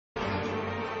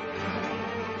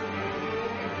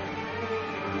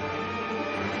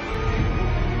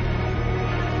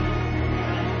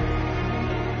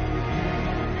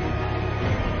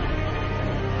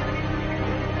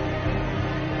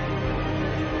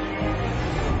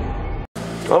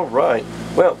Alright,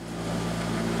 well,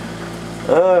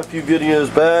 a few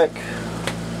videos back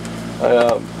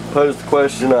I posed the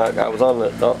question. I was on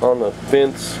the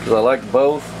fence because I like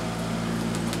both.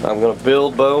 I'm going to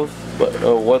build both, but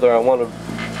whether I wanted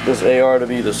this AR to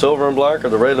be the silver and black or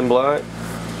the red and black,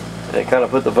 it kind of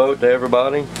put the vote to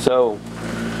everybody. So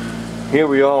here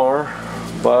we are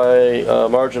by a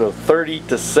margin of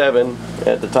 30-7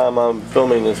 at the time I'm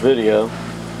filming this video.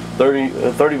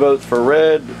 30 votes for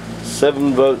red,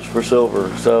 7 votes for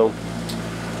silver. So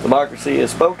democracy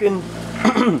is spoken.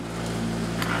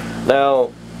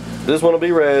 Now this one will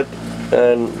be red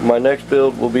and my next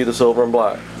build will be the silver and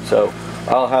black, so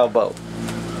I'll have both.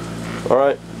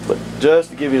 Alright, but just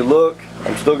to give you a look,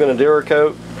 I'm still going to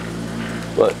Duracoat,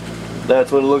 but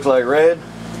that's what it looks like red.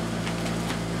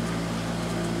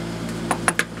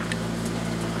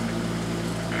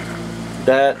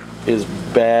 That is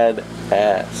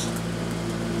badass.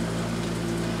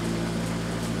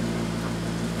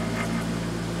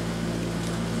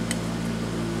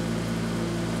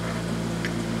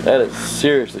 That is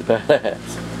seriously badass.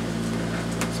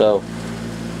 So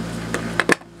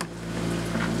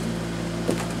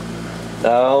I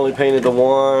only painted the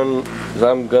one because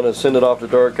I'm gonna send it off to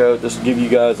Duracoat just to give you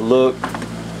guys a look.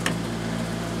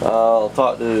 I'll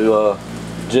talk to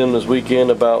Jim this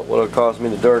weekend about what it cost me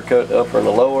to Duracoat the upper and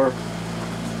the lower.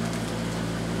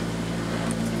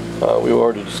 We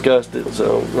already discussed it,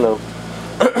 so you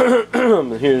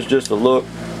know. Here's just a look,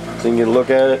 so you can get a look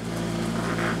at it.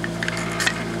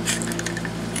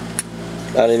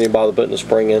 I didn't even bother putting the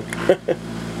spring in.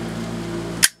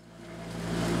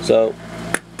 So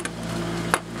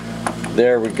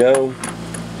there we go.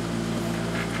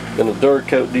 Gonna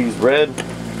Duracoat these red.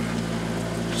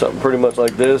 Something pretty much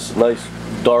like this. Nice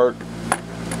dark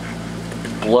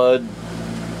blood,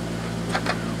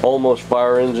 almost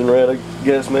fire engine red, I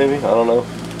guess, maybe. I don't know.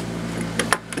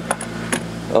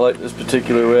 I like this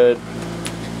particular red.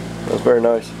 That's very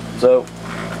nice. So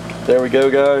there we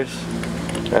go, guys.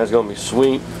 That's gonna be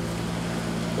sweet.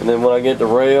 And then when I get the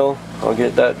rail, I'll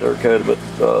get that Duracoated. But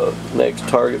next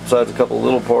target, besides a couple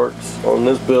little parts on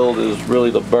this build, is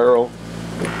really the barrel.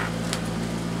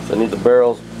 So I need the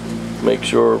barrels. Make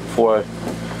sure before I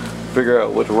figure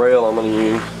out which rail I'm going to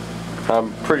use.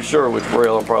 I'm pretty sure which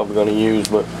rail I'm probably going to use,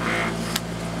 but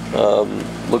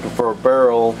looking for a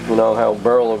barrel. You know how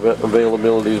barrel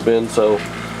availability has been, so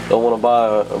don't want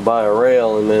to buy a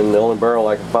rail and then the only barrel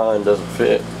I can find doesn't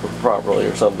fit properly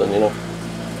or something, you know.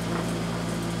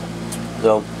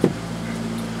 So,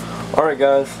 alright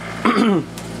guys,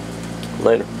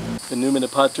 later. In nome del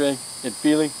Padre et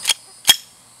Filii,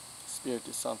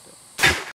 Spiritus Sancto.